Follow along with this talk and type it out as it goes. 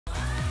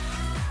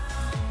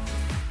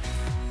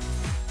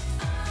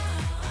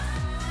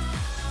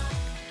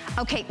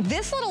Okay,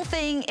 this little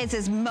thing is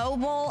as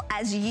mobile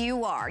as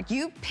you are.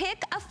 You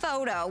pick a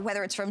photo,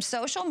 whether it's from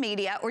social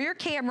media or your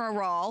camera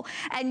roll,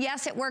 and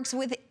yes, it works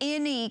with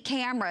any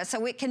camera,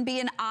 so it can be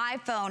an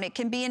iPhone, it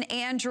can be an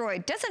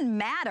Android, doesn't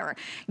matter.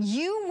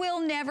 You will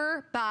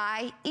never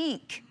buy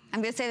ink.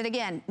 I'm gonna say that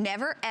again.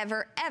 Never,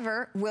 ever,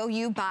 ever will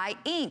you buy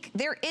ink.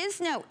 There is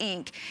no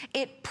ink.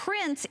 It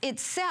prints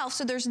itself,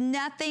 so there's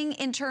nothing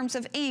in terms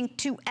of ink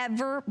to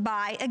ever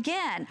buy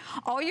again.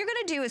 All you're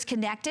gonna do is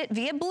connect it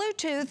via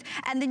Bluetooth,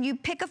 and then you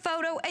pick a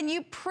photo and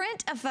you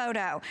print a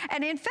photo.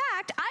 And in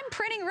fact, I'm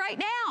printing right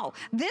now.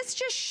 This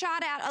just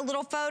shot out a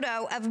little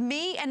photo of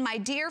me and my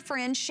dear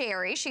friend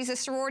Sherry. She's a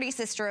sorority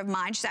sister of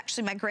mine. She's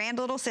actually my grand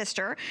little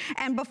sister.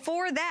 And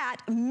before that,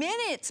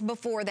 minutes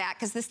before that,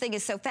 because this thing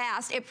is so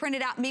fast, it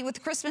printed out me with the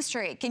Christmas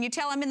tree. Can you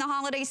tell I'm in the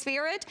holiday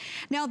spirit?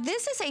 Now,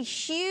 this is a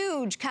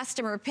huge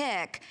customer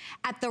pick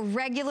at the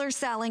regular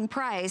selling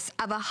price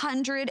of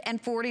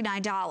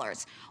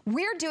 $149.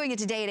 We're doing it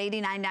today at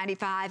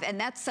 $89.95, and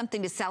that's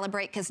something to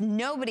celebrate because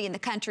nobody in the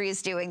country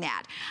is doing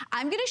that.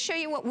 I'm gonna show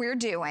you what we're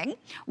doing.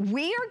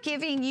 We are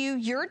giving you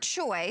your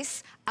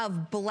choice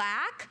of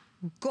black,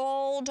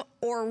 gold,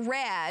 or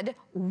red,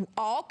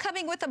 all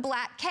coming with a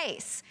black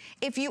case.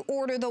 If you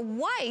order the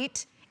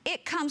white,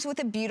 it comes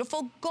with a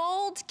beautiful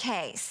gold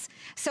case.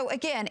 So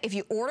again, if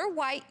you order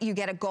white, you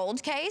get a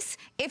gold case.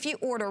 If you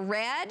order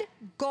red,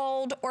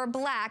 gold, or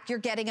black, you're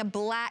getting a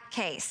black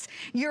case.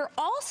 You're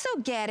also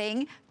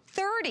getting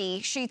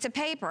 30 sheets of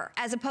paper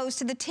as opposed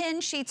to the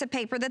 10 sheets of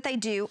paper that they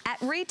do at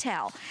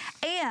retail.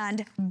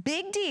 And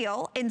big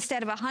deal,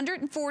 instead of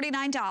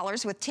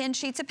 $149 with 10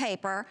 sheets of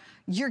paper,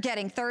 you're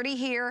getting 30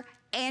 here,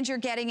 and you're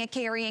getting a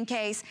carrying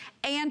case,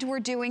 and we're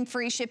doing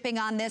free shipping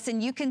on this.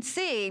 And you can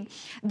see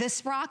the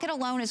Sprocket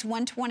alone is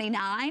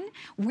 $129.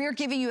 We're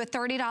giving you a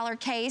 $30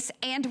 case,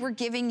 and we're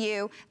giving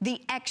you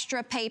the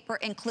extra paper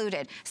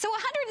included. So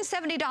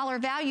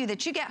 $170 value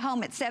that you get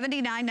home at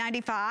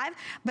 $79.95.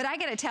 But I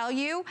gotta tell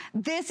you,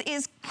 this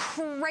is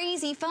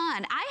crazy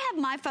fun. I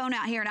have my phone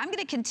out here, and I'm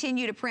gonna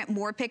continue to print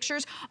more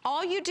pictures.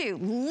 All you do,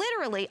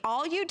 literally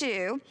all you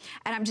do,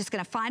 and I'm just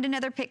gonna find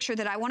another picture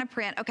that I wanna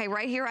print. Okay,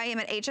 right here I am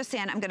at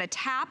HSN. I'm gonna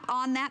tap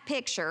on that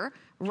picture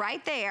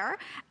right there,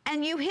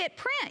 and you hit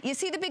print. You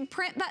see the big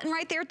print button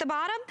right there at the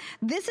bottom?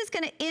 This is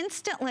gonna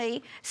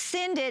instantly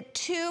send it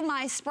to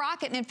my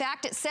Sprocket, and in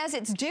fact, it says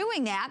it's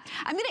doing that.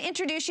 I'm gonna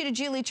introduce you to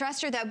Julie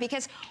Truster though,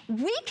 because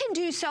we can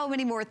do so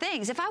many more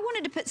things. If I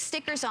wanted to put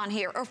stickers on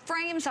here or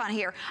frames on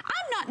here,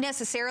 I'm not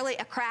necessarily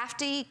a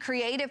crafty,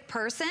 creative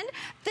person.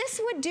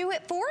 This would do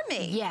it for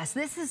me. Yes,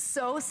 this is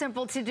so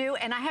simple to do,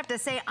 and I have to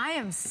say, I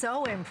am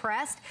so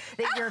impressed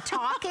that you're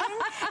talking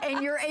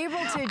and you're able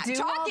to do all this.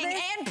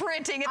 Talking and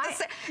printing at the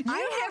same.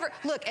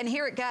 Look, and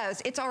here it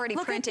goes. It's already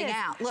printing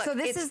out. Look, so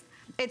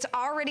it's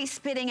already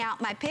spitting out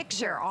my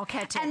picture. Here, I'll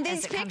catch it. And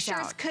these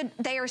pictures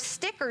they are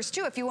stickers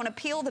too. If you want to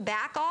peel the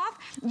back off,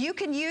 you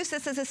can use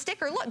this as a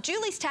sticker. Look,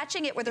 Julie's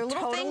touching it with her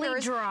little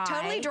fingers.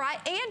 Totally dry,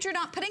 and you're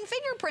not putting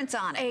fingerprints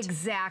on it.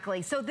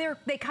 Exactly. So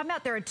they come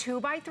out, they're a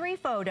 2x3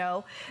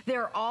 photo.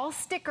 They're all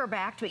sticker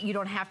backed, but you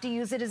don't have to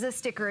use it as a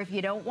sticker if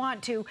you don't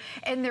want to.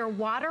 And they're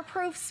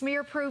waterproof,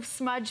 smear proof,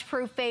 smudge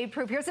proof, fade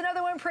proof. Here's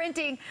another one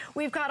printing.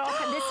 We've got all,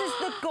 this is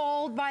the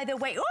gold, by the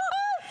way. Ooh!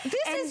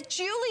 This is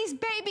Julie's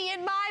baby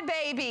and my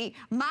baby.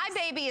 My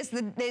baby is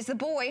the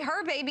boy,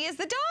 her baby is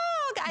the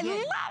dog. I love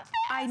this.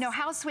 I know,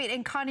 how sweet.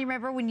 And Connie,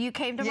 remember when you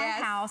came to my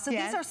house? So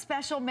these are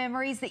special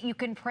memories that you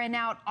can print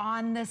out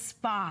on the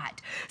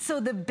spot. So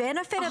the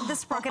benefit of the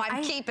Sprocket.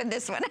 I'm keeping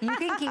this one. You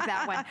can keep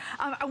that one.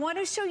 I want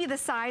to show you the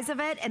size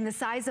of it and the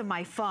size of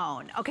my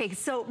phone. Okay,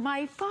 so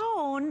my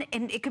phone,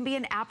 and it can be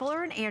an Apple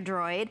or an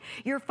Android,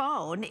 your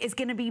phone is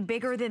going to be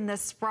bigger than the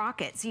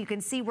Sprocket. So you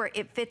can see where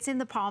it fits in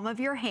the palm of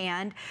your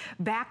hand.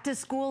 Back to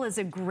school is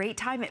a great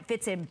time. It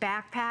fits in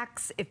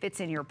backpacks. It fits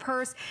in your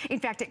purse. In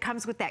fact, it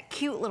comes with that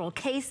cute little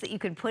case that you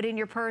can put in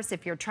your purse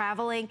if you're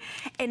traveling.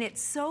 And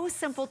it's so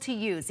simple to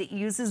use. It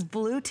uses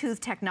Bluetooth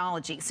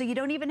technology. So you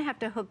don't even have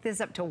to hook this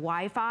up to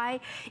Wi-Fi.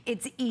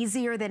 It's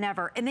easier than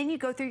ever. And then you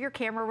go through your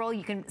camera roll.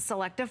 You can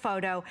select a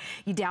photo.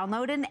 You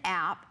download an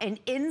app. And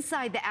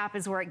inside the app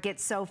is where it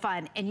gets so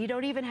fun. And you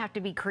don't even have to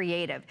be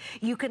creative.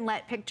 You can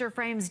let picture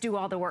frames do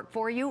all the work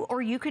for you,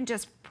 or you can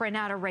just print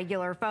out a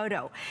regular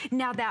photo.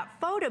 Now that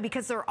photo,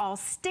 because they're all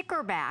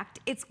sticker backed,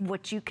 it's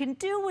what you can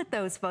do with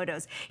those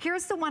photos.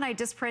 Here's the one I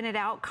just printed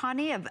out,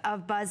 Connie,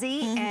 of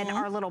Buzzy and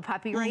our little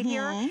puppy right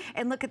here.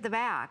 And look at the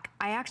back.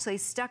 I actually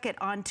stuck it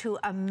onto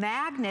a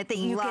magnet that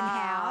you can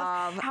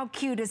have. How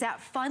cute is that?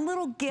 Fun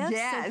little gift.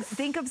 Yes. So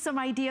think of some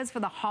ideas for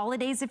the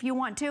holidays if you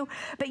want to.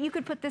 But you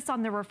could put this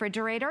on the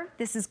refrigerator.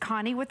 This is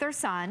Connie with her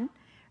son.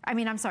 I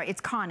mean, I'm sorry,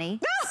 it's Connie,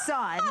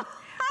 son,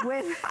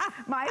 with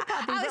my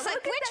puppy. I was like,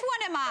 which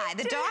one am I?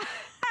 The dog?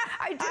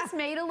 I just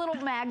made a little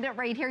magnet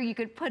right here. You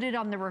could put it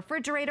on the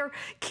refrigerator.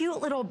 Cute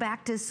little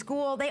back to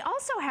school. They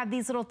also have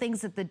these little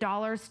things at the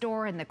dollar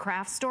store and the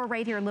craft store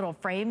right here, little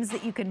frames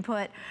that you can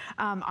put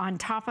on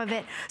top of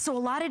it. So a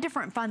lot of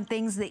different fun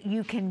things that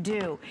you can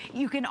do.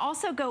 You can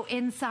also go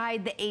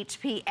inside the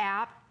HP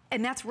app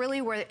And that's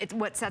really where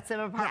what sets them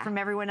apart from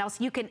everyone else.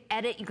 You can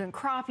edit, you can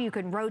crop, you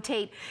can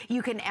rotate,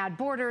 you can add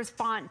borders,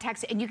 font,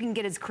 text, and you can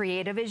get as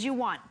creative as you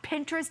want.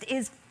 Pinterest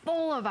is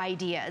full of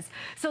ideas.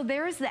 So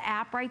there's the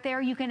app right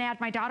there. You can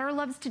add, my daughter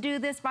loves to do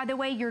this, by the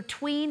way, your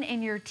tween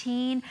and your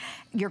teen,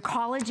 your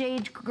college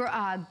age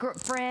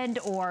friend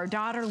or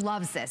daughter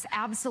loves this,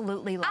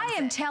 absolutely loves it.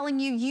 I am telling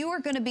you, you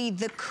are gonna be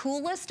the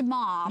coolest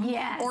mom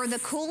or the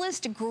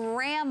coolest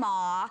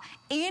grandma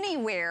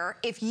anywhere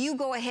if you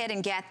go ahead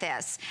and get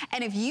this.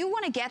 And if you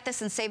wanna get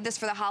this and save this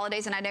for the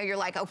holidays, and I know you're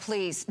like, oh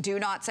please, do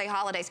not say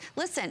holidays.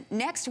 Listen,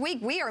 next week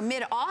we are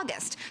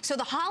mid-August, so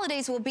the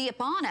holidays will be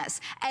upon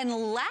us. And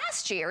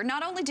last year,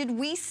 not only did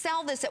we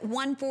sell this at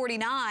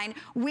 $149,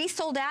 we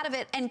sold out of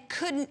it and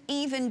couldn't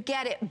even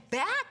get it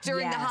back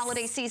during the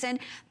holiday season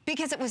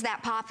because it was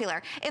that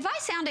popular. If I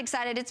sound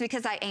excited, it's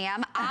because I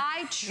am.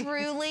 I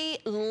truly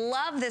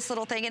love this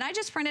little thing. And I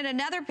just printed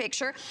another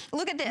picture.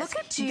 Look at this. Look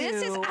at you.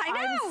 This is, I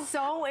know. I'm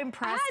so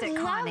impressed at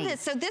Connie. I love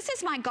this. So this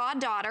is my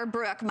goddaughter,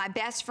 Brooke, my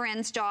best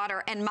friend's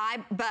daughter, and my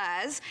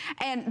Buzz.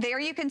 And there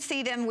you can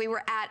see them. We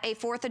were at a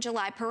 4th of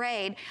July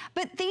parade.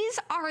 But these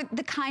are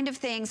the kind of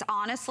things,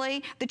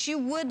 honestly, that you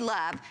would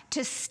love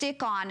to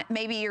stick on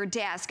maybe your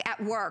desk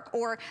at work,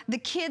 or the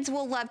kids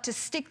will love to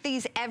stick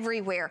these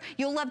everywhere.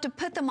 You'll love to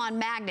put them on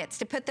magnets,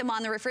 to put them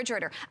on the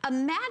refrigerator.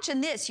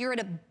 Imagine this, you're at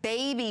a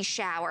baby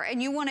shower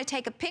and you want to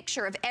take a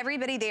picture of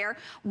everybody there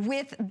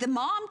with the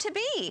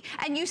mom-to-be,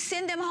 and you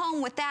send them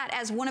home with that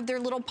as one of their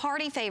little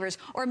party favors.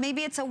 Or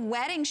maybe it's a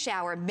wedding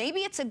shower,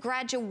 maybe it's a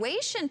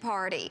graduation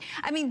party.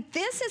 I mean,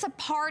 this is a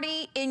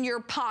party in your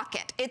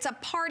pocket. It's a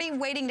party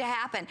waiting to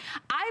happen.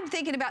 I'm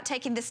thinking about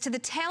taking this to the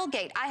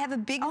tailgate. I have a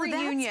big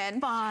reunion. That's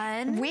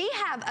fun. We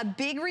have a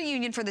big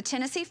reunion for the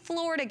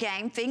Tennessee-Florida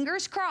game.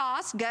 Fingers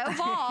crossed, go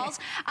Vols,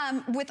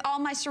 with all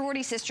my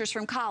sorority sisters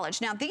from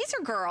college. Now, these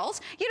are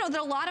girls, you know, that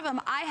a lot of them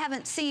I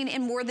haven't seen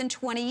in more than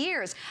 20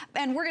 years.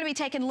 And we're gonna be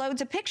taking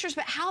loads of pictures,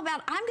 but how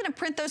about I'm gonna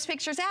print those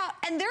pictures out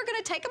and they're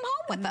gonna take them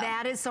home with them.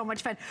 That is so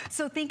much fun.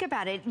 So think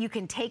about it. You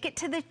can take it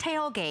to the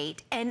tailgate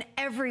and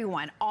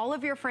everyone, all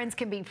of your friends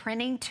can be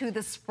printing to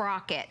the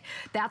Sprocket.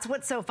 That's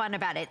what's so fun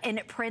about it. And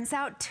it prints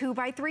out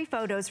 2x3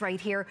 photos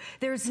right here.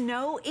 There's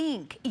no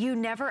ink. You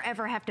never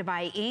ever have to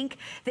buy ink.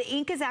 The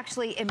ink is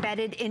actually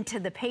embedded into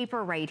the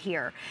paper right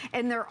here.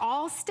 And they're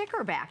all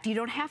sticker backed. You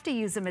don't have to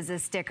use them as a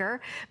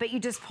sticker, but you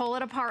just pull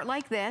it apart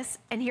like this.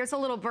 And here's a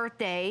little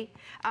birthday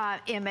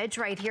image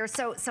right here.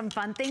 So some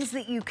fun things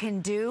that you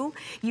can do.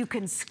 You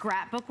can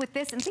scrapbook with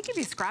this. And think if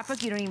you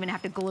scrapbook, you don't even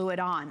have to glue it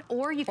on.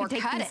 Or you can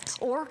take cut these, it.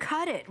 Or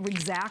cut it,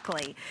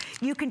 exactly.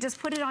 You can just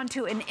put it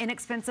onto an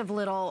inexpensive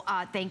little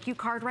thank you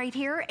card right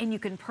here, and you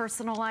can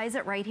personalize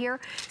it right here.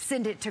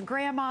 Send it to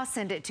grandma,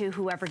 send it to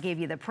whoever gave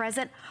you the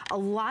present. A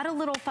lot of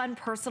little fun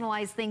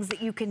personalized things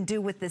that you can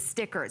do with the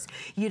stickers.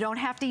 You don't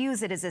have to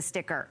use it as a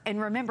sticker.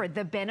 And remember,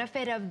 the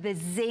benefit of the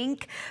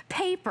zinc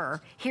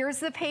paper, here's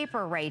the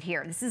paper right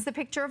here. This is the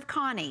picture of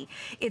Connie.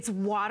 It's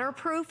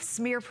waterproof,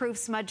 smear-proof,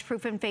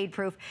 smudge-proof, and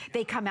fade-proof.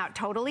 They come out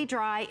totally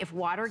dry. If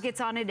water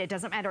gets on it, it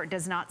doesn't matter. It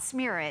does not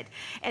smear it.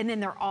 And then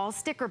they're all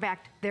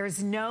sticker-backed.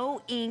 There's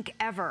no ink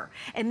ever.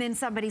 And then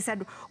somebody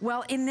said,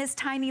 well, in this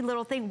tiny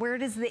little thing, where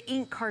does the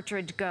ink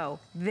cartridge go?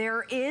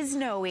 There is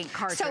no ink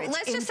cartridge. So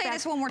let's just say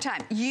this one more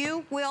time.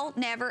 You will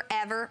never,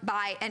 ever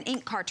buy an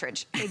ink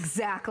cartridge.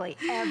 Exactly,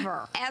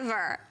 ever.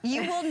 Ever.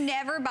 You will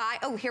never buy,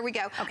 oh, here we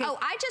go. Okay. Oh,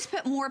 I just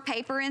put more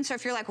paper in, so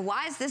if you're like,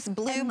 why is this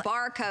blue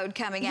barcode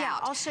coming out? Yeah,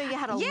 I'll show you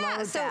how to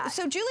load that.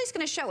 So Julie's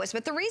gonna show us,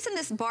 but the reason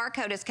this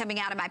barcode is coming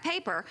out of my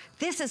paper,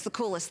 this is the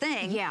coolest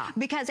thing. Yeah.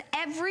 Because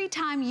every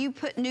time you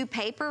put new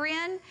paper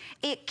in,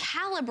 it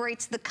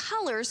calibrates the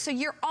colors, so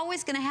you're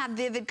always gonna have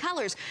vivid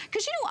colors.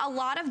 Because you know, a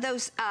lot of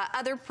those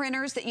other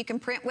printers that you can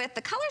print with,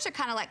 the colors are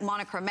kind of like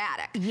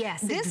monochromatic.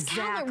 Yes, this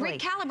exactly.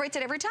 recalibrates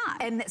it every time.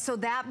 And so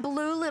that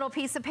blue little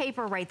piece of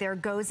paper right there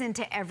goes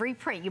into every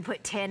print. You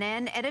put 10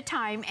 in at a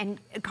time, and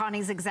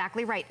Connie's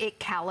exactly right. It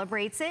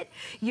calibrates it.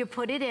 You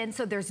put it in,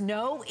 so there's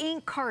no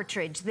ink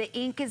cartridge. The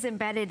ink is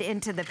embedded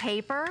into the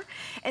paper,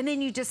 and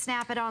then you just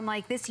snap it on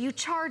like this. You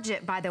charge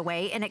it, by the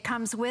way, and it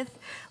comes with,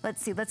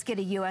 let's see, let's get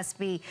a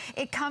USB.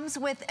 It comes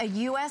with a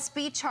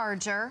USB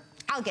charger.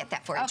 I'll get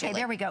that for you, Okay, Julie.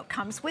 there we go.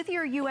 Comes with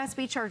your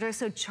USB charger,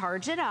 so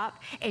charge it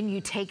up and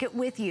you take it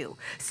with you.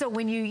 So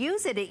when you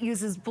use it, it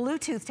uses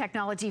Bluetooth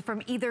technology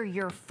from either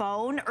your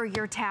phone or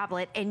your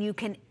tablet, and you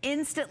can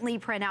instantly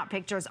print out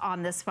pictures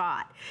on the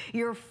spot.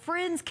 Your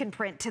friends can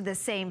print to the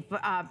same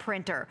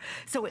printer.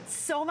 So it's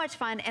so much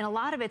fun, and a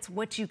lot of it's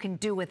what you can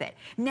do with it.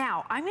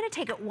 Now, I'm gonna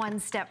take it one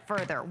step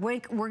further.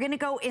 We're gonna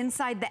go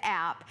inside the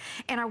app,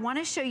 and I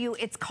wanna show you,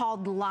 it's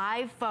called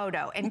Live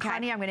Photo. And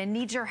Connie, I'm gonna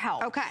need your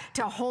help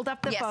to hold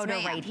up the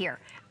photo right here.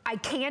 I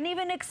can't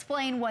even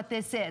explain what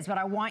this is, but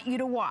I want you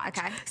to watch.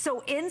 Okay. So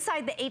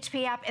inside the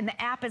HP app, and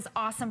the app is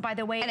awesome, by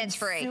the way. And it's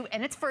free.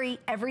 And it's free.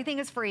 Everything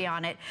is free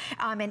on it,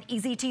 and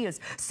easy to use.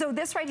 So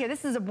this right here,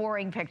 this is a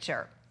boring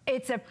picture.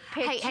 It's a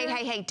picture.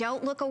 Hey,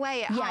 don't look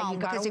away at home,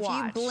 because if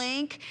you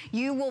blink,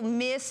 you will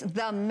miss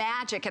the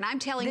magic. And I'm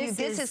telling you,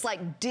 this is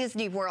like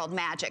Disney World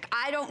magic.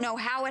 I don't know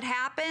how it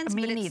happens,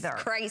 but it's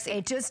crazy.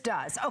 It just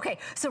does. Okay,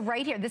 so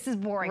right here, this is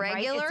boring,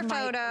 regular right?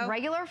 photo.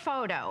 Regular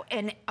photo.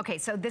 And okay,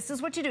 so this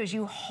is what you do is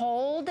you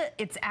hold,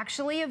 it's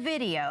actually a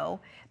video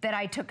that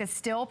I took a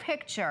still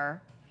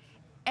picture,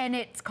 and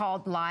it's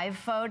called live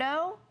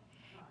photo.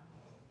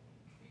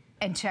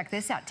 And check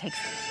this out,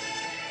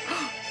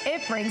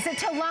 it brings it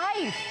to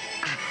life.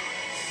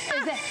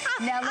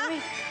 Now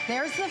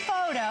there's the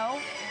photo.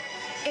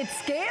 It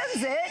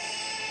scans it.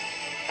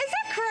 Is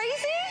that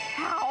crazy?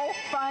 How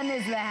fun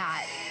is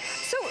that?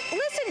 So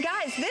listen,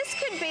 guys, this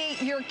could be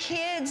your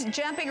kids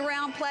jumping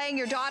around playing,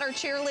 your daughter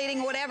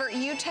cheerleading, whatever.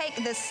 You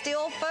take the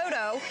still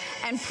photo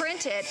and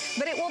print it,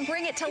 but it will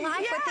bring it to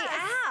life with the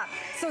app.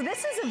 So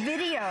this is a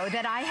video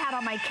that I had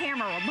on my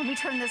camera. Let me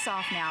turn this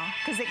off now,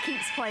 because it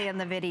keeps playing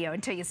the video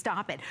until you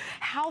stop it.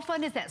 How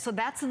fun is that? So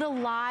that's the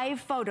live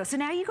photo. So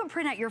now you can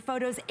print out your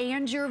photos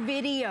and your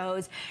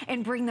videos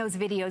and bring those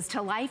videos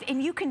to life,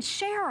 and you can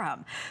share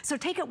them. So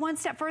take it one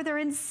step further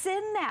and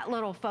send that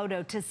little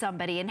photo to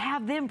somebody and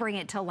have them bring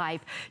it to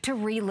life to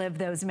relive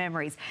those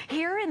memories.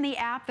 Here in the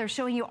app, they're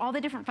showing you all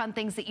the different fun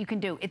things that you can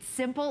do. It's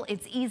simple,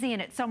 it's easy,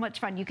 and it's so much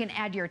fun. You can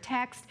add your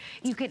text,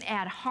 you can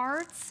add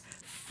hearts,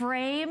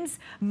 frames,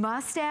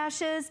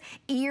 mustaches,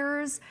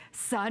 ears,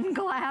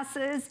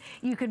 sunglasses.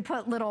 You can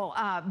put little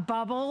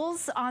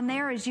bubbles on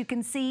there, as you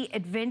can see,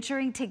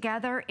 adventuring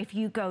together. If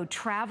you go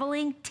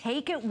traveling,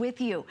 take it with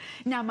you.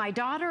 Now, my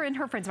daughter and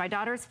her friends, my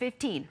daughter's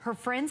 15, her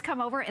friends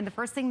come over and the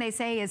first thing they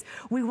say is,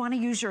 we want to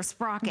use your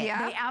Sprocket.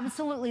 Yeah. They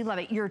absolutely love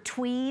it. Your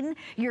tween,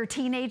 your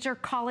teenager,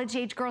 college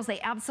age girls, they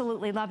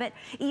absolutely love it.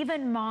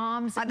 Even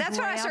moms, that's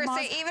what I started to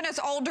say, even as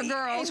older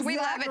girls, we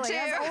love it too.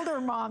 As older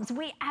moms,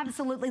 we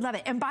absolutely love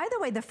it. And by the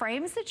way, the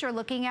frames that you're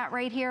looking at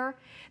right here,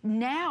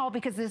 now,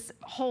 because this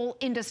whole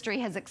industry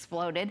has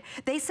exploded,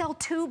 they sell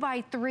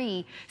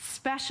 2x3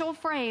 special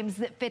frames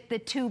that fit the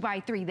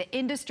 2x3. The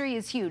industry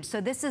is huge.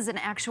 So this is an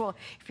actual,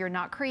 if you're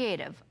not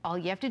creative, all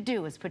you have to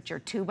do is put your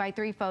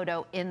 2x3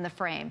 photo in the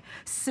frame.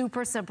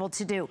 Super simple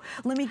to do.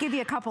 Let me give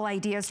you a couple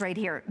ideas right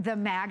here. The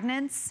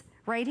magnets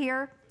right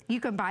here, you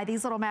can buy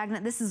these little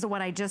magnets. This is the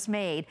one I just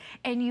made.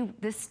 And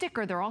the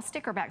sticker, they're all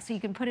sticker back, so you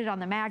can put it on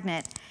the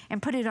magnet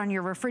and put it on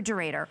your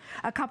refrigerator.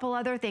 A couple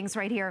other things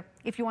right here.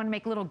 If you want to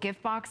make little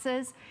gift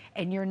boxes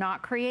and you're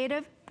not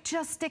creative,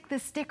 just stick the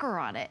sticker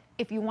on it.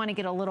 If you want to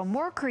get a little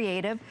more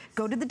creative,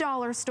 go to the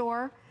dollar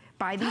store,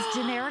 buy these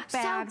generic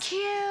bags. So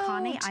cute.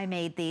 Connie, I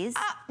made these.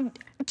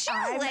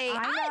 Julie,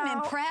 I'm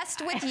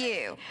impressed with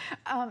you.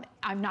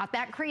 I'm not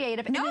that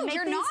creative. No,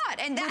 you're not.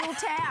 And little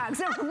tags.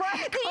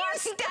 Right, you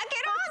stuck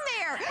it on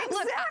there.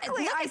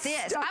 Exactly. Look at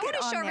this. I want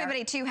to show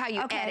everybody too how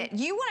you edit.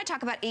 You want to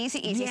talk about easy.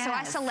 Yes. So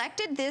I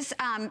selected this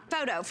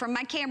photo from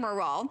my camera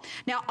roll.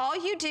 Now all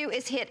you do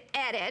is hit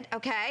edit,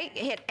 okay?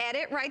 Hit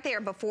edit right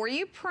there before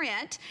you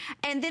print,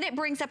 and then it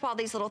brings up all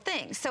these little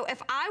things. So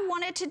if I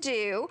wanted to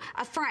do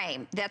a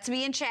frame, that's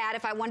me and Chad.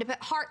 If I wanted to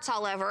put hearts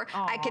all over,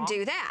 I could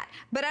do that.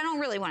 But I don't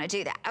really want to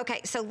do that.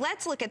 Okay, so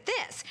let's look at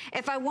this.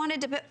 If I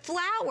wanted to put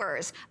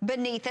flowers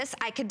beneath us,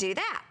 I could do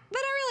that. But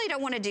I really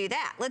don't want to do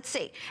that. Let's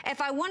see. If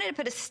I wanted to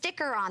put a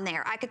sticker on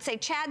there, I could say,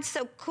 Chad's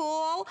so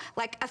cool,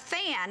 like a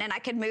fan, and I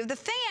could move the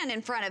fan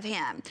in front of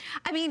him.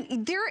 I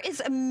mean, there is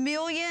a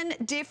million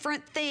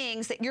different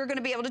things that you're going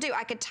to be able to do.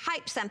 I could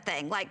type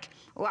something like,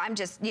 well, I'm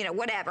just, you know,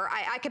 whatever.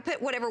 I could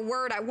put whatever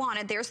word I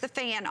wanted. There's the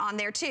fan on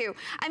there too.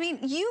 I mean,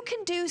 you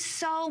can do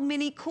so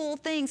many cool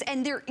things,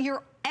 and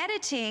you're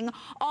editing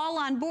all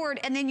on board,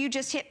 and then you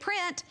just hit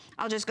print.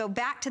 I'll just go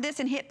back to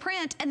this and hit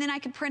print, and then I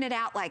can print it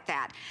out like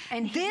that.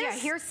 And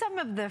here's some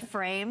of the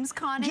frames,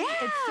 Connie. Yeah.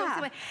 It's so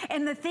simple.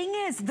 And the thing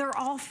is, they're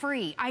all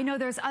free. I know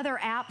there's other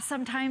apps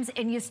sometimes,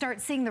 and you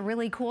start seeing the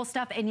really cool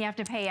stuff, and you have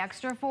to pay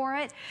extra for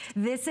it.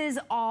 This is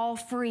all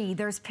free.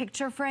 There's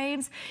picture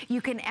frames.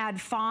 You can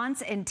add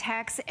fonts and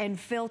text and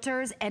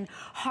filters and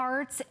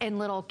hearts and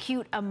little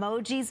cute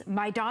emojis.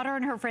 My daughter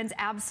and her friends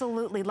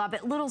absolutely love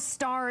it. Little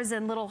stars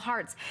and little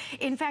hearts.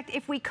 In fact,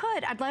 if we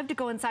could, I'd love to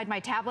go inside my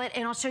tablet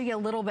and I'll show you a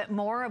little bit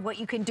more of what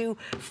you can do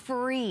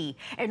free.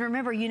 And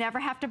remember, you never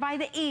have to buy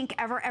the ink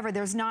ever.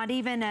 There's not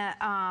even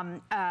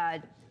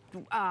a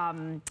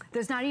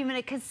there's not even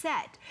a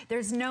cassette.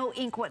 There's no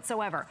ink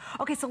whatsoever.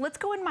 Okay, so let's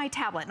go in my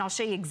tablet and I'll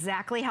show you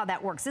exactly how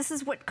that works. This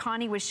is what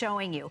Connie was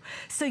showing you.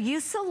 So you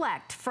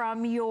select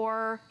from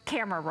your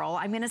camera roll.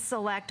 I'm gonna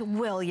select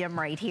William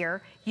right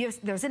here.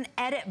 There's an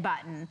edit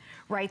button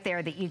right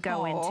there that you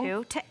go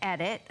into to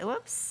edit.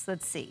 Whoops,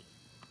 let's see.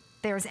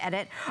 There's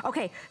edit.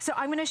 Okay, so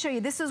I'm gonna show you,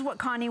 this is what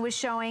Connie was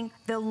showing,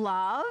 the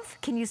love,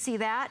 can you see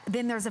that?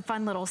 Then there's a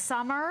fun little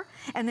summer,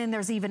 and then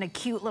there's even a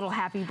cute little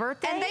happy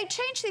birthday. And they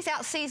change these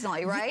out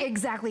seasonally, right?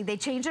 Exactly, they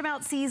change them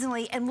out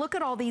seasonally, and look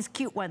at all these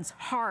cute ones,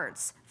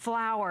 hearts,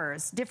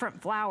 flowers,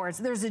 different flowers.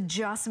 There's a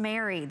just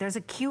married. There's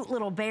a cute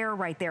little bear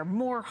right there,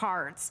 more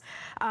hearts.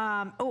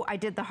 Oh, I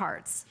did the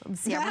hearts. Let's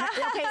see,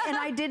 okay, and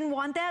I didn't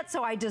want that,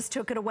 so I just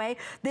took it away.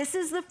 This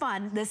is the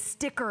fun, the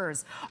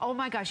stickers. Oh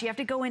my gosh, you have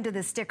to go into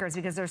the stickers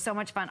because they're so so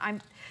much fun. I'm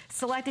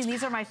selecting,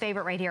 these are my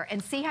favorite right here.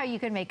 And see how you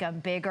can make them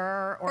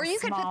bigger or you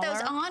smaller. could put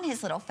those on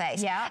his little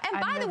face. Yeah. And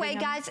by the way,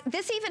 guys,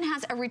 this even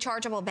has a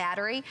rechargeable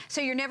battery.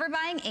 So you're never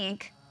buying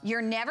ink.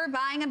 You're never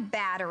buying a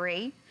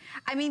battery.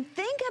 I mean,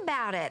 think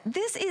about it.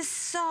 This is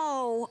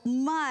so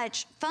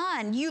much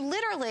fun. You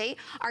literally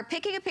are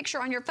picking a picture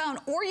on your phone,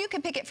 or you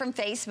can pick it from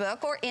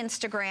Facebook or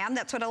Instagram.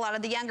 That's what a lot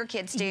of the younger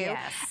kids do.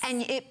 Yes.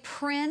 And it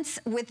prints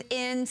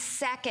within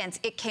seconds.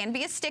 It can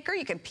be a sticker.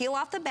 You can peel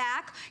off the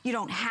back. You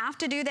don't have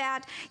to do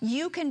that.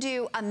 You can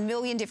do a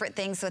million different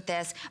things with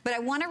this. But I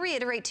want to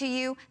reiterate to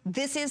you,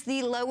 this is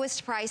the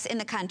lowest price in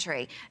the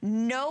country.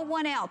 No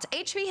one else.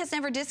 HP has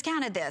never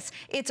discounted this.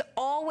 It's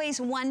always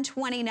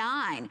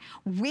 $129.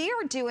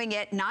 We're doing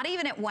it not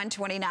even at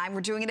 $129. We're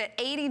doing it at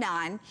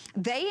 $89.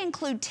 They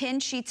include 10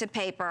 sheets of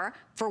paper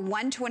for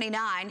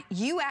 $129.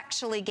 You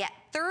actually get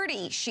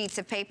 30 sheets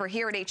of paper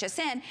here at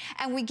HSN,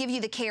 and we give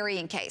you the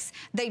carrying case.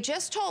 They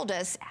just told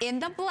us in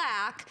the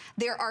black,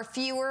 there are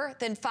fewer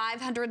than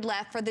 500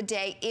 left for the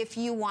day if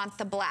you want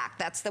the black.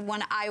 That's the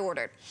one I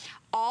ordered.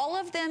 All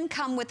of them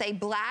come with a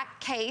black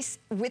case,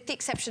 with the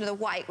exception of the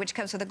white, which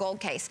comes with a gold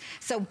case.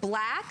 So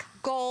black,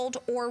 gold,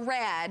 or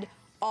red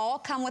all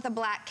come with a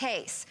black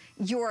case.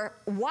 Your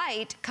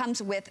white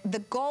comes with the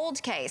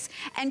gold case.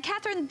 And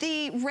Catherine,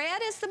 the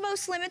red is the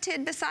most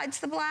limited besides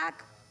the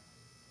black?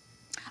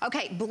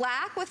 Okay,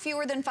 black with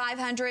fewer than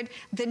 500.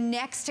 The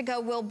next to go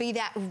will be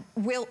that,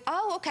 will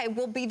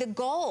be the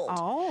gold.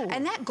 Oh.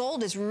 And that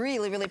gold is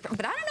really, really,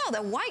 but I don't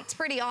know, the white's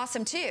pretty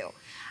awesome too.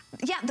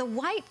 Yeah, the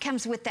white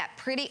comes with that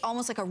pretty,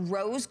 almost like a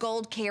rose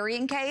gold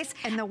carrying case.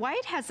 And the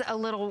white has a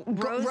little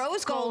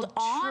rose gold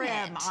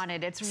trim on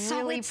it. It's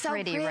really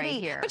pretty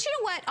right here. But you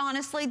know what,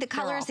 honestly, the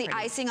color is the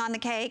icing on the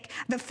cake.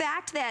 The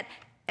fact that,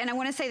 and I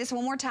want to say this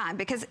one more time,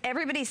 because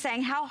everybody's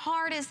saying, how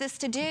hard is this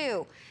to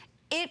do?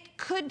 It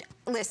could,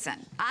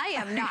 listen,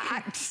 I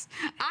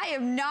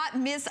am not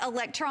Miss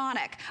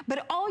Electronic,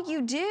 but all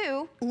you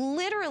do,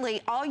 literally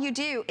all you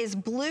do is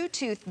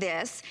Bluetooth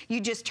this.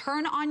 You just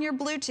turn on your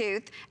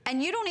Bluetooth,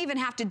 and you don't even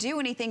have to do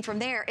anything from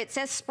there. It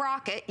says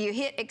Sprocket, you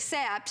hit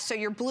accept, so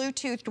you're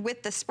Bluetoothed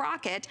with the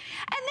Sprocket,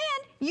 and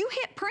then you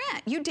hit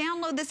print. You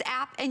download this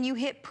app and you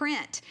hit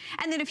print.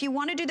 And then if you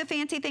want to do the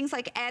fancy things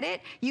like edit,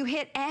 you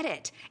hit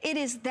edit. It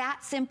is that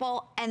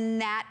simple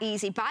and that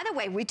easy. By the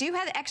way, we do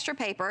have extra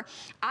paper.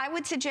 I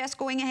would suggest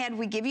going ahead,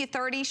 we give you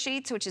 30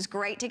 sheets, which is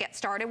great to get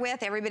started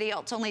with. Everybody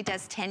else only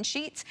does 10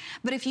 sheets.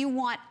 But if you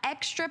want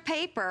extra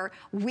paper,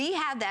 we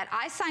have that.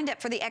 I signed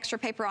up for the extra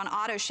paper on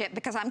auto ship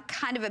because I'm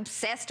kind of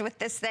obsessed with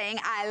this thing.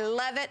 I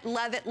love it,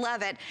 love it,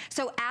 love it.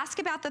 So ask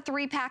about the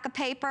 3-pack of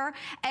paper,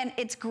 and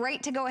it's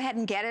great to go ahead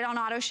and get it on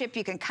auto ship.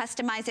 You can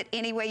customize it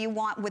any way you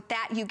want. With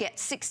that, you get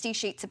 60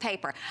 sheets of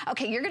paper.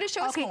 Okay, you're going to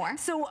show us more.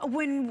 So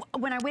when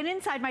I went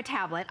inside my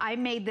tablet, I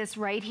made this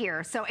right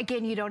here. So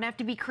again, you don't have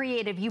to be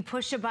creative. You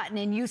push a button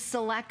and you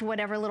select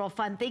whatever little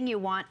fun thing you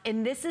want.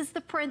 And this is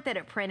the print that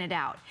it printed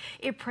out.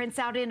 It prints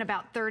out in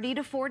about 30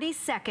 to 40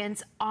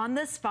 seconds on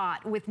the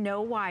spot with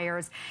no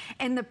wires.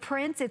 And the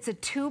prints, it's a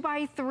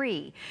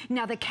 2x3.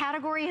 Now the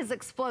category has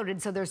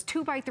exploded, so there's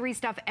 2x3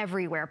 stuff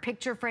everywhere.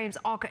 Picture frames,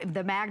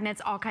 the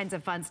magnets, all kinds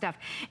of fun stuff.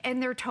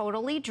 And they're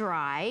totally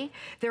dry.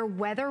 They're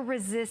weather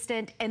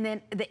resistant. And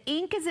then the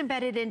ink is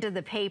embedded into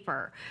the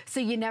paper. So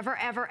you never,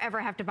 ever, ever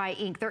have to buy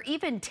ink. They're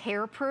even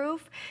tear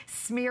proof,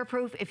 smear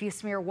proof. If you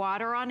smear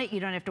water on it, you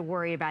don't have to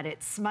worry about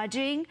it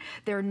smudging.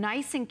 They're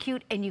nice and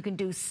cute, and you can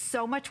do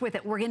so much with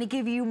it. We're going to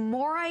give you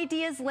more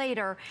ideas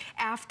later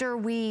after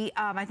we,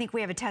 I think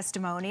we have a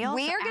testimonial.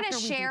 We are going to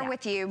share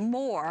with you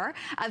more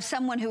of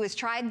someone who has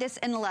tried this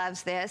and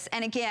loves this.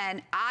 And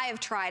again, I have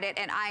tried it,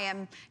 and I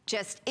am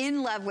just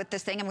in love with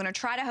this thing. I'm going to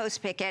try to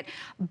host pick it.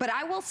 But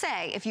I will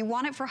say, if you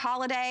want it for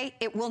holiday,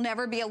 it will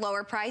never be a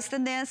lower price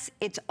than this.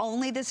 It's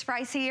only this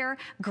price here.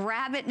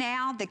 Grab it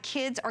now. The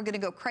kids are going to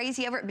go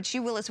crazy over it, but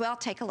you will as well.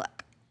 Take a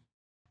look.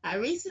 I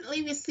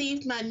recently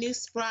received my new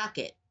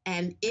Sprocket,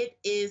 and it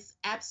is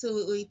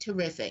absolutely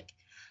terrific.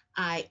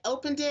 I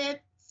opened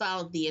it,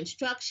 followed the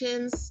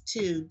instructions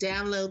to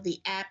download the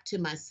app to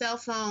my cell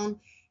phone.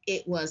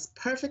 It was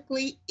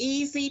perfectly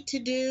easy to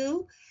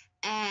do,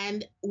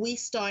 and we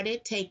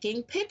started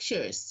taking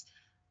pictures.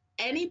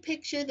 Any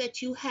picture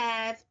that you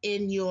have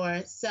in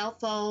your cell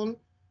phone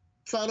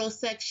photo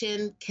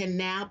section can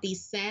now be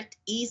sent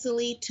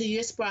easily to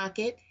your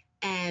Sprocket,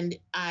 and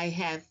I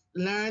have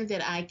learned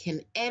that I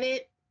can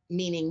edit,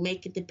 meaning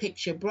make the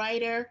picture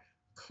brighter,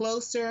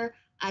 closer.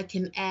 I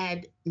can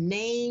add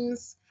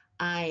names.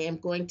 I am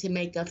going to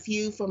make a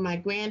few for my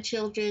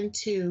grandchildren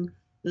to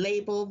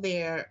label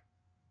their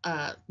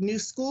new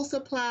school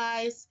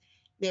supplies.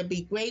 They'll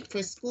be great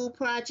for school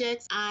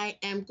projects. I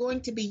am going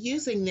to be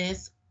using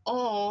this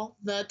all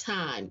the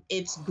time.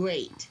 It's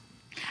great.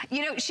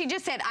 You know, she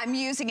just said, I'm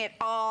using it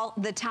all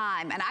the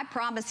time. And I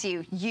promise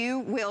you, you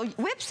will,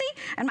 whoopsie,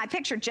 and my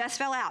picture just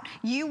fell out.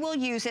 You will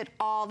use it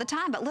all the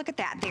time. But look at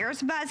that.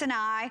 There's Buzz and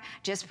I.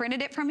 Just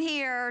printed it from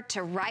here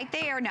to right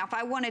there. Now, if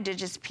I wanted to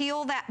just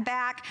peel that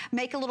back,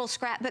 make a little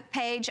scrapbook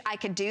page, I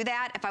could do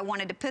that. If I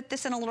wanted to put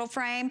this in a little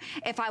frame,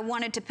 if I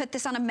wanted to put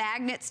this on a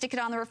magnet, stick it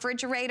on the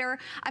refrigerator,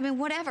 I mean,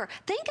 whatever.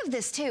 Think of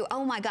this too.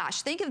 Oh my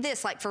gosh. Think of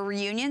this like for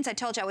reunions. I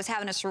told you I was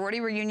having a sorority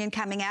reunion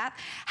coming up.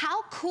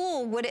 How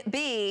cool would it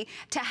be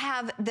to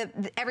have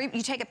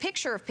you take a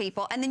picture of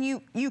people and then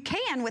you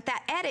can, with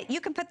that edit,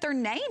 you can put their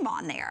name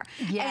on there.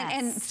 Yes.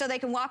 And so they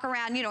can walk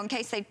around, you know, in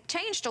case they've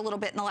changed a little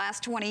bit in the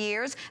last 20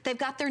 years, they've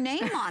got their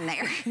name on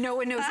there. No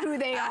one knows who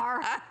they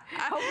are.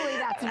 Hopefully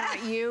that's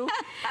not you.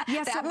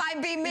 Yes, that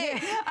might be me.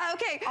 Yeah.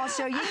 Okay. I'll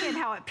show you again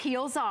how it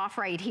peels off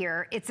right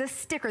here. It's a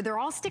sticker. They're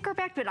all sticker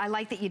backed, but I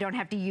like that you don't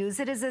have to use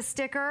it as a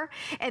sticker.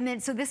 And then,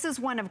 so this is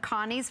one of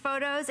Connie's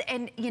photos.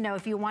 And you know,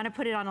 if you want to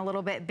put it on a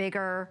little bit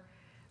bigger,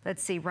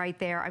 let's see right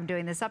there, I'm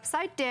doing this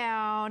upside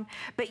down,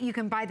 but you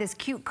can buy this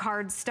cute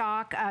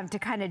cardstock to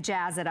kind of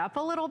jazz it up a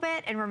little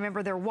bit. And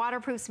remember, they're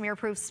waterproof,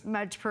 smear-proof,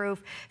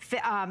 smudge-proof,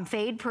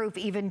 fade-proof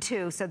even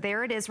too. So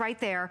there it is right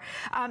there.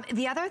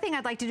 The other thing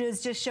I'd like to do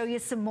is just show you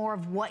some more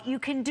of what you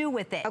can do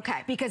with it.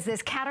 Okay. Because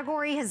this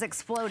category has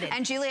exploded.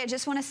 And Julie, I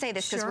just want to say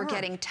this because Sure. we're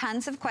getting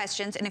tons of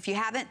questions. And if you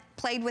haven't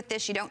played with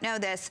this, you don't know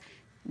this,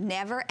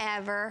 never,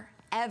 ever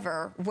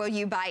will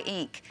you buy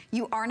ink.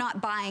 You are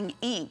not buying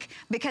ink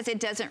because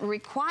it doesn't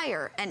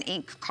require an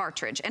ink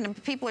cartridge.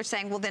 And people are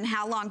saying, well, then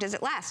how long does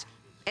it last?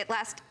 It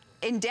lasts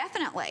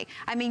indefinitely.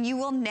 I mean, you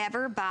will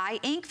never buy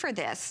ink for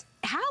this.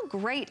 How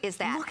great is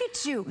that? Look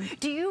at you.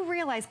 Do you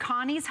realize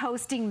Connie's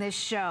hosting this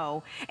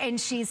show and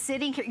she's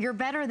sitting here? You're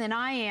better than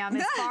I am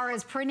as far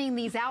as printing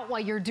these out while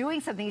you're doing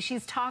something.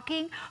 She's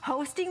talking,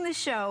 hosting the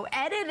show,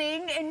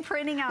 editing, and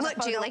printing out a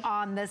photo Julie.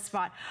 on the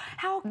spot.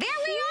 How There cute.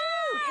 we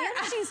are.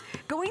 And she's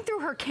going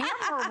through her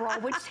camera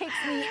roll, which takes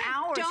me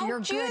hours. Don't You're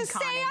you good, say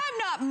Connie.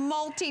 I'm not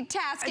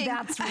multitasking.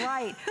 That's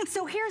right.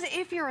 So here's,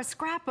 if you're a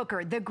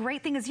scrapbooker, the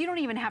great thing is you don't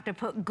even have to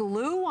put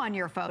glue on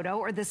your photo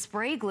or the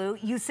spray glue.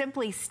 You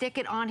simply stick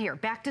it on here.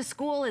 Back to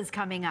school is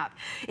coming up.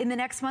 In the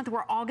next month,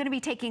 we're all going to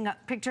be taking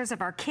pictures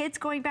of our kids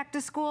going back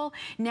to school.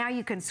 Now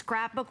you can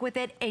scrapbook with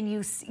it and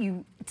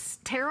you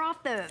tear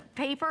off the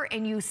paper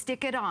and you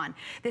stick it on.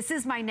 This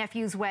is my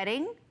nephew's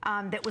wedding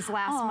that was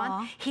last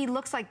month. He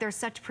looks like they're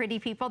such pretty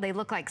people. They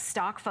look like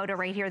stock photo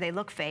right here. They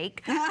look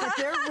fake, but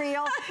they're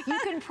real. You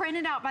can print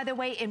it out, by the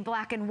way, in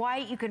black and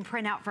white. You can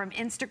print out from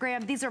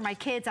Instagram. These are my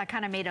kids. I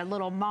kind of made a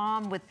little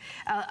mom with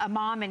a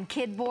mom and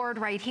kid board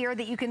right here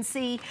that you can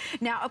see.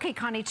 Now, okay,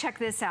 Connie, check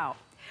this out.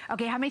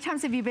 Okay, how many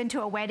times have you been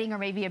to a wedding or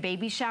maybe a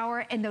baby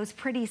shower and those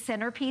pretty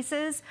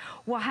centerpieces?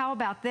 Well, how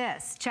about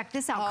this? Check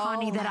this out,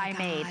 Connie, that I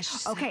made.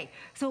 Okay,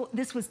 so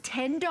this was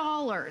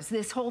 $10,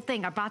 this whole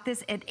thing. I bought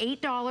this at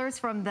 $8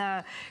 from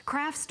the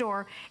craft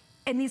store.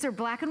 And these are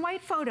black and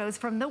white photos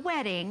from the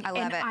wedding. I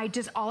love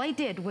it. All I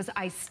did was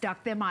I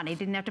stuck them on. I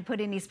didn't have to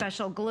put any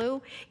special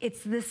glue.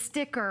 It's the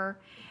sticker,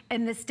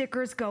 and the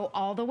stickers go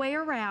all the way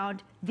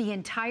around. The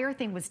entire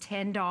thing was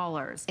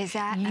 $10. Is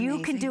that You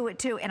amazing? can do it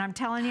too, and I'm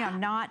telling you,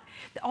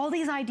 all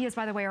these ideas,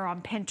 by the way, are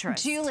on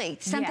Pinterest. Julie,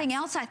 something Yes.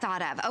 else I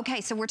thought of.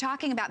 Okay, so we're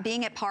talking about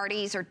being at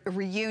parties or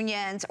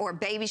reunions or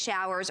baby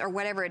showers or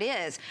whatever it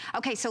is.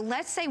 Okay, so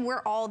let's say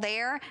we're all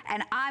there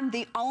and I'm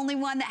the only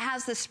one that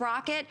has the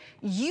Sprocket.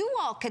 You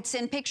all could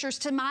send pictures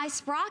to my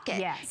Sprocket.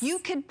 Yes. You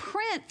could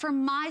print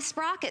from my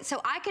Sprocket. So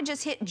I could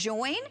just hit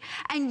join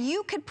and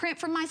you could print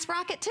from my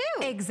Sprocket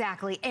too.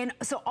 Exactly, and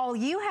so all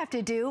you have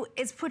to do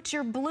is put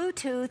your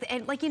Bluetooth,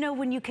 and like, you know,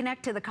 when you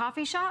connect to the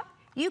coffee shop,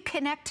 you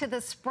connect to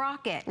the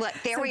Sprocket. Look,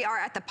 there we are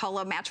at the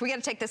polo match. We got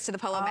to take this to the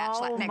polo match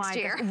next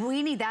year.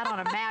 We need that on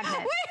a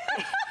magnet.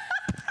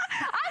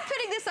 I'm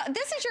putting this on.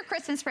 This is your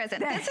Christmas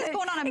present. This is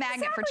going on a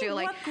magnet for Exactly.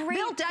 Julie. What great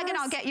Bill Duggan,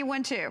 I'll get you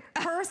one too.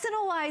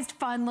 Personalized,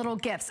 fun little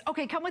gifts.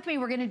 Okay, come with me.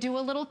 We're going to do a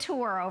little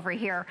tour over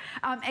here.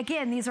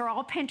 Again, these are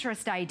all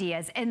Pinterest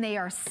ideas, and they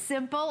are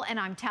simple, and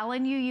I'm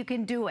telling you, you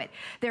can do it.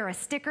 They're a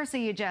sticker, so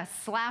you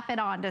just slap it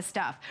onto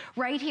stuff.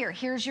 Right here,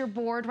 here's your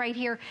board right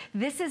here.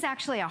 This is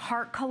actually a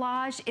heart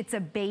collage. It's a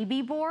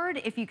baby board,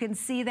 if you can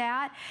see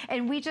that.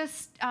 And we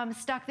just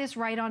stuck this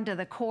right onto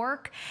the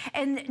cork.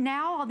 And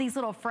now all these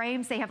little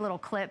frames, they have little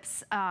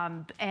clips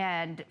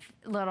and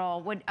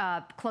little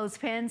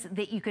clothespins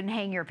that you can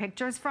hang your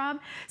pictures from.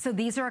 So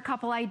these are a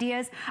couple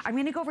ideas. I'm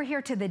going to go over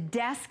here to the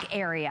desk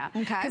area.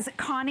 Okay. Because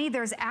Connie,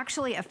 there's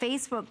actually a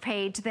Facebook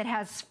page that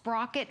has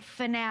Sprocket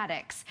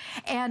Fanatics.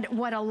 And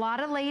what a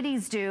lot of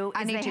ladies do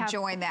is I need to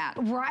join that.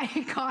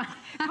 Right,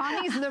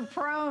 Connie's the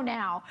pro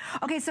now.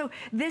 Okay, so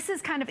this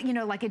is kind of, you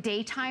know, like a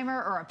day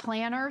timer or a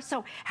planner.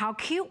 So how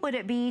cute would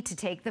it be to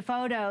take the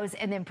photos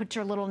and then put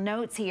your little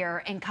notes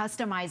here and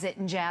customize it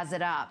and jazz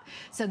it up?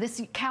 So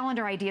this calendar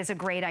calendar idea is a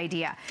great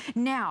idea.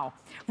 Now,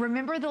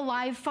 remember the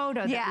live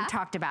photo that we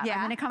talked about? Yeah.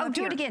 I'm gonna come up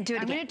do here. it again, do it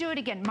I'm again. gonna do it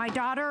again. My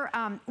daughter,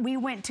 we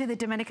went to the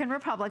Dominican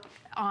Republic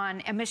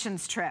on a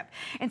missions trip.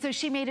 And so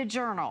she made a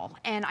journal.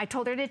 And I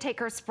told her to take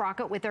her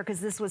Sprocket with her because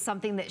this was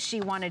something that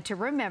she wanted to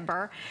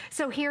remember.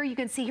 So here you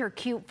can see her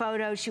cute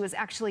photo. She was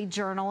actually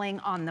journaling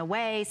on the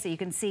way. So you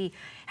can see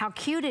how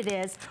cute it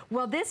is.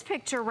 Well, this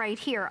picture right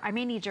here, I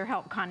may need your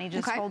help, Connie,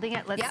 just holding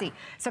it. Let's see.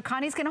 So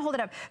Connie's gonna hold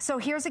it up. So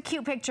here's a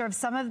cute picture of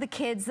some of the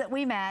kids that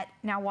we met.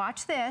 Now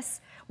watch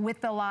this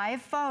with the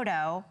live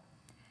photo.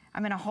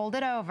 I'm gonna hold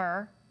it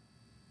over.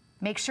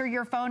 Make sure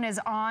your phone is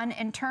on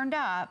and turned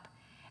up.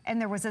 And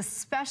there was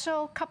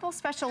a couple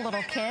special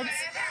little kids.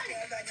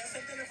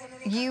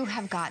 You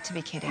have got to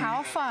be kidding.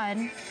 How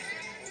fun.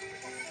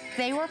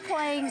 They were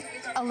playing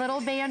a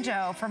little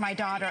banjo for my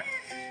daughter.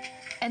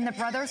 And the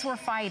brothers were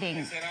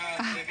fighting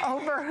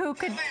over who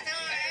could.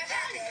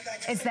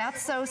 Is that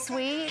so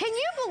sweet? Can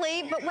you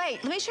believe, but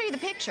wait, let me show you the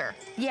picture.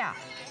 Yeah.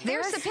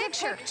 There's the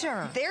picture.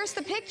 There's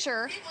the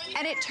picture,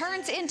 and it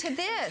turns into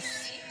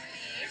this.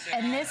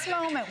 And this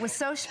moment was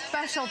so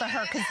special to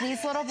her because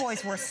these little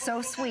boys were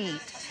so sweet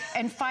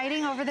and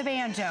fighting over the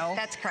banjo.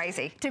 That's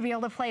crazy. To be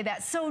able to play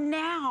that. So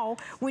now,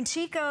 when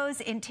she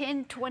goes in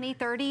 10, 20,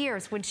 30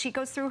 years, when she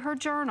goes through her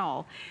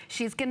journal,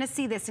 she's gonna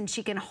see this and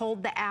she can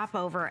hold the app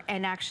over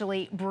and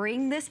actually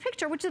bring this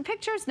picture, which the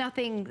picture is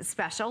nothing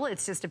special,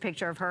 it's just a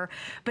picture of her,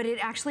 but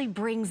it actually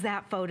brings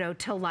that photo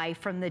to life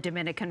from the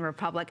Dominican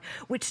Republic,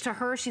 which to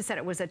her, she said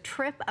it was a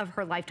trip of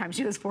her lifetime.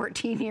 She was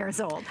 14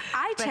 years old.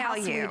 I tell how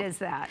you, sweet is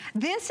that?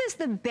 This is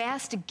the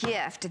best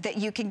gift that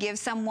you can give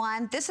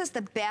someone. This is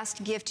the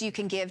best gift you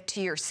can give to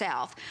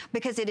yourself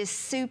because it is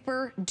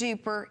super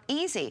duper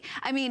easy.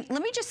 I mean,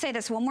 let me just say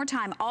this one more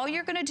time. All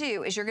you're gonna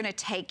do is you're gonna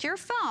take your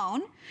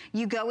phone,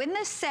 you go in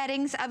the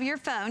settings of your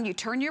phone, you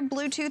turn your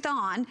Bluetooth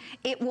on,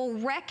 it will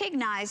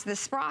recognize the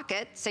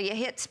Sprocket, so you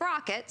hit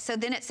Sprocket, so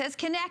then it says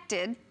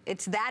connected.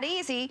 It's that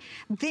easy.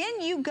 Then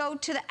you go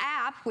to the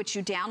app, which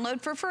you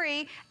download for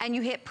free, and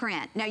you hit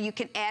print. Now you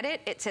can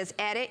edit, it says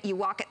edit, you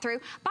walk it through.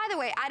 By the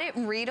way, I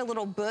didn't read a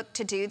little book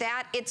to do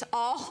that. It's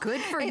all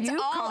good for you,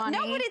 Connie.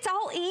 No, but it's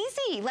all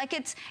easy. Like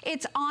it's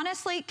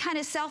honestly kind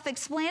of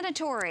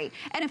self-explanatory.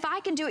 And if I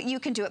can do it, you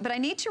can do it. But I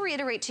need to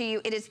reiterate to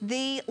you, it is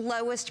the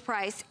lowest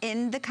price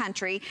in the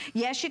country.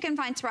 Yes, you can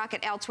find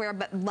Sprocket elsewhere,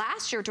 but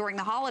last year during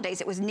the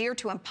holidays, it was near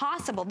to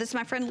impossible. This is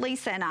my friend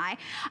Lisa and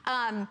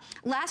I.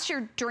 Last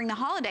year during the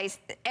holidays,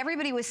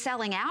 everybody was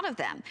selling out of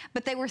them,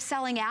 but they were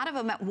selling out of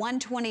them at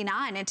 $129,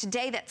 and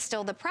today that's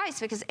still the price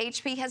because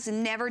HP has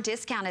never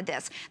discounted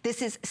this.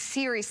 This is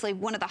seriously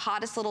one of the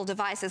hottest little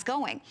devices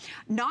going.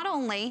 Not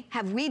only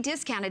have we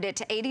discounted it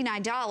to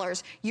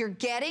 $89, you're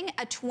getting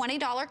a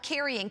 $20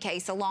 carrying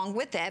case along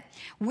with it.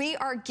 We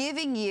are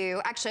giving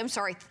you, actually, I'm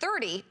sorry,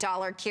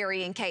 $30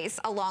 carrying case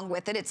along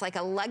with it. It's like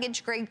a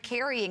luggage grade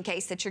carrying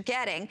case that you're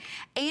getting,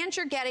 and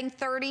you're getting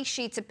 30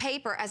 sheets of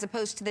paper as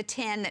opposed to the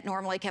 10 that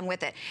normally come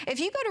with it. If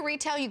you go to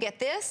retail, you get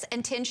this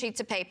and 10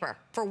 sheets of paper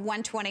for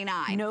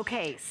 $129. No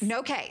case.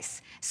 No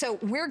case. So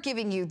we're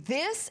giving you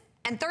this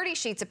and 30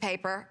 sheets of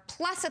paper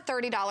plus a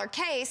 $30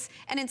 case,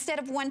 and instead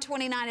of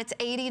 $129, it's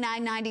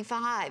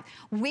 $89.95.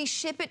 We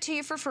ship it to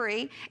you for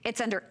free. It's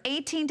under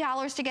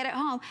 $18 to get it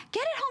home.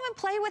 Get it home and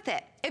play with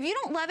it. If you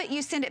don't love it,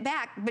 you send it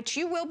back, but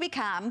you will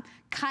become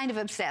kind of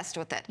obsessed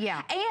with it.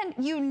 Yeah. And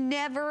you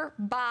never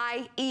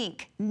buy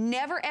ink.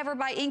 Never ever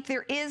buy ink.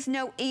 There is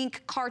no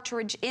ink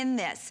cartridge in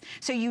this.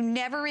 So you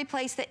never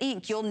replace the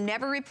ink. You'll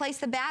never replace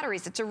the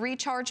batteries. It's a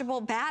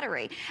rechargeable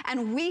battery.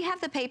 And we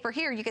have the paper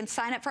here. You can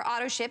sign up for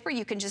auto ship, or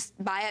you can just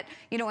buy it,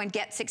 you know, and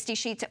get 60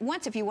 sheets at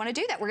once if you want to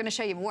do that. We're going to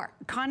show you more.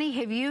 Connie,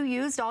 have you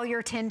used all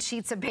your 10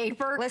 sheets of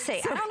paper? Let's see.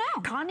 I don't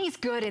know. Connie's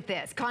good at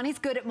this. Connie's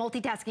good at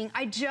multitasking.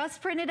 I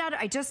just printed out,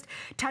 I just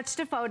touched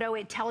a photo.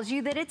 It tells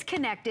you that it's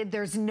connected.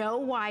 There's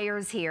no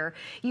wires here.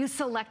 You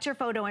select your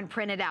photo and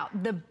print it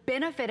out. The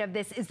benefit of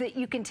this is that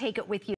you can take it with you.